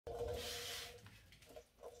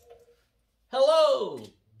Hello!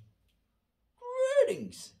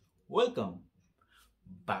 Greetings! Welcome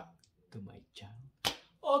back to my channel.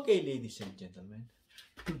 Okay, ladies and gentlemen,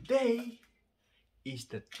 today is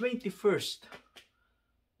the 21st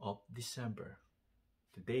of December.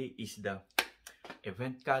 Today is the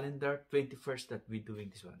event calendar 21st that we're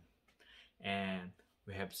doing this one. And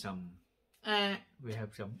we have some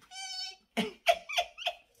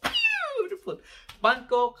beautiful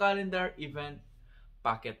Funko calendar event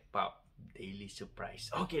Pocket Pop daily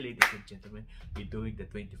surprise. Okay, ladies and gentlemen, we're doing the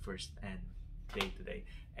 21st and day today,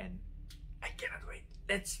 and I cannot wait.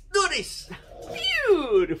 Let's do this.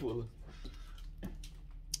 Beautiful.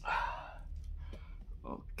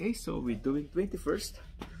 Okay, so we're doing 21st.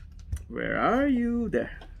 Where are you?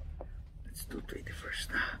 There. Let's do 21st.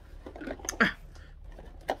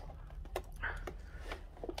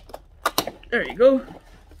 There you go.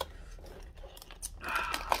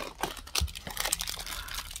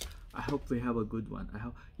 I hope we have a good one.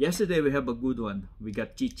 Yesterday we have a good one. We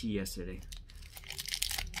got Chichi yesterday.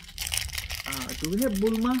 Do we have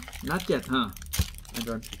Bulma? Not yet, huh? I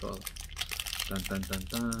don't recall. Dun dun dun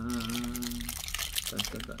dun. Dun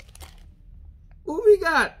dun dun. Who we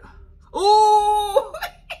got? Oh!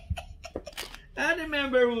 I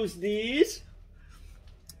remember who's this.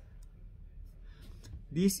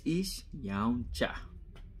 This is Yamcha.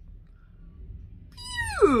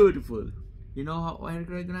 Beautiful. You know how I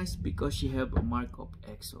recognize? Because she have a mark of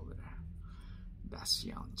X over there. That's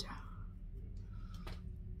Yamcha.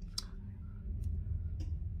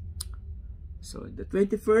 So in the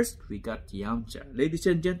 21st, we got Yamcha. Ladies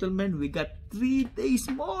and gentlemen, we got 3 days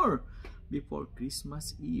more before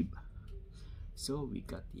Christmas Eve. So we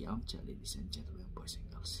got Yamcha, ladies and gentlemen, boys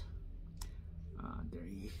and girls. There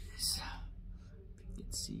he is. You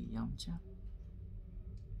can see Yamcha.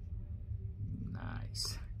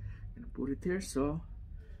 Nice. And put it here, so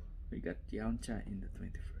we got Yamcha in the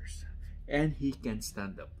 21st, and he can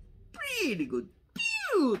stand up pretty good.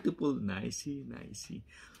 Beautiful. Nicey.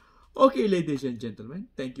 Okay, ladies and gentlemen,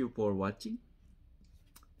 thank you for watching.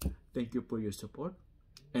 Thank you for your support,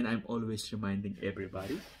 and I'm always reminding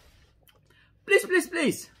everybody,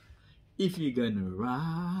 please, if you're gonna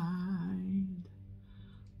ride,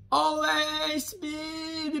 always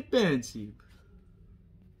be defensive.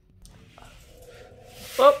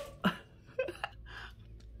 Oh.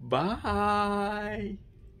 Bye.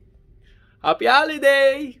 Happy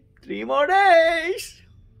holiday. 3 more days.